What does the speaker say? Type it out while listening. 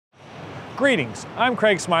Greetings, I'm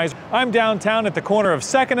Craig Smyser. I'm downtown at the corner of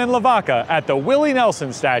 2nd and Lavaca at the Willie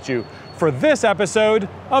Nelson Statue for this episode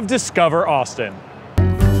of Discover Austin.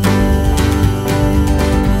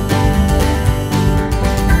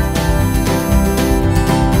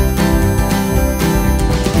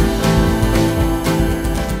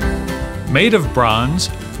 Made of bronze,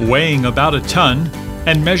 weighing about a ton,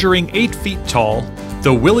 and measuring 8 feet tall,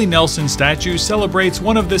 the Willie Nelson Statue celebrates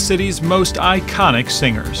one of the city's most iconic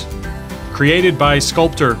singers. Created by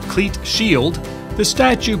sculptor Cleet Shield, the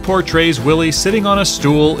statue portrays Willie sitting on a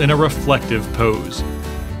stool in a reflective pose.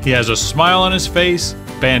 He has a smile on his face,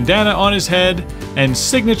 bandana on his head, and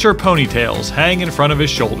signature ponytails hang in front of his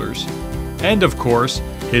shoulders. And of course,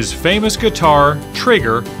 his famous guitar,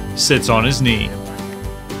 Trigger, sits on his knee.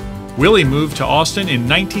 Willie moved to Austin in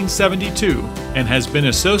 1972 and has been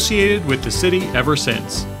associated with the city ever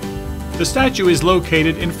since. The statue is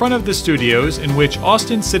located in front of the studios in which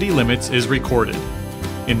Austin City Limits is recorded.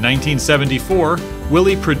 In 1974,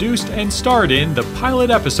 Willie produced and starred in the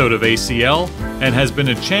pilot episode of ACL and has been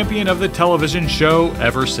a champion of the television show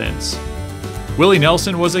ever since. Willie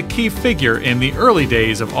Nelson was a key figure in the early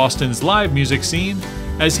days of Austin's live music scene,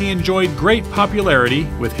 as he enjoyed great popularity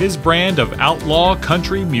with his brand of outlaw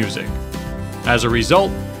country music. As a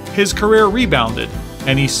result, his career rebounded,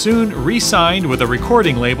 and he soon re-signed with a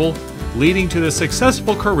recording label, leading to the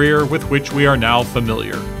successful career with which we are now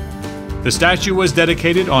familiar. The statue was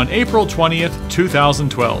dedicated on April 20th,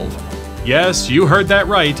 2012. Yes, you heard that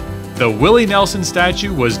right. The Willie Nelson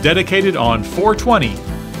Statue was dedicated on 4/20,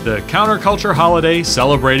 the counterculture holiday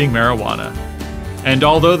celebrating marijuana. And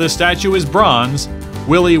although the statue is bronze,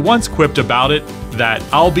 Willie once quipped about it that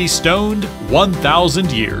 "I'll be stoned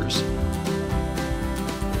 1,000 years."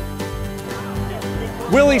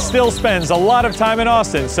 Willie still spends a lot of time in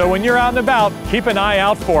Austin, so when you're out and about, keep an eye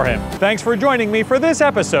out for him. Thanks for joining me for this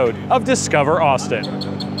episode of Discover Austin.